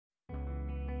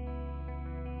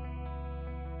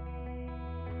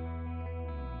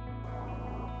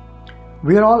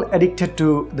We are all addicted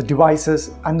to the devices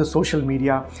and the social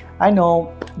media. I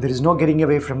know there is no getting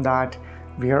away from that.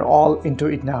 We are all into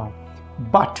it now.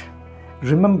 But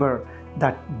remember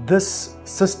that this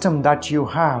system that you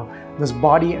have, this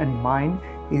body and mind,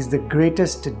 is the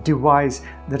greatest device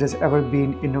that has ever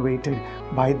been innovated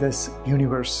by this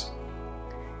universe.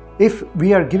 If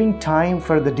we are giving time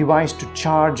for the device to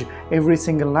charge every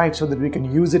single night so that we can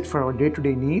use it for our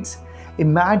day-to-day needs,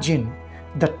 imagine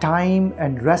the time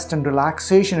and rest and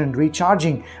relaxation and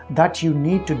recharging that you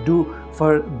need to do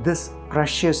for this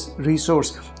precious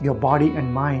resource, your body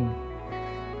and mind.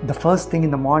 The first thing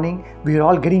in the morning, we are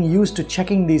all getting used to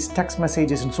checking these text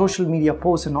messages and social media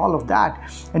posts and all of that,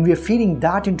 and we are feeding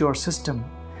that into our system.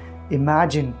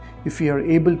 Imagine if we are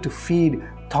able to feed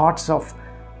thoughts of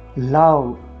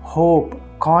love, hope,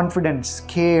 confidence,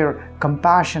 care,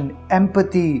 compassion,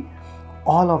 empathy,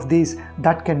 all of these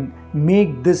that can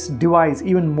make this device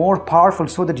even more powerful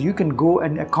so that you can go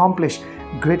and accomplish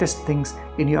greatest things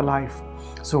in your life.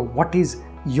 So what is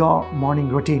your morning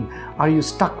routine? Are you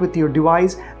stuck with your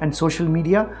device and social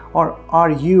media, or are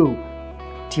you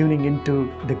tuning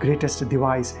into the greatest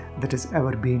device that has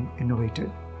ever been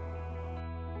innovated?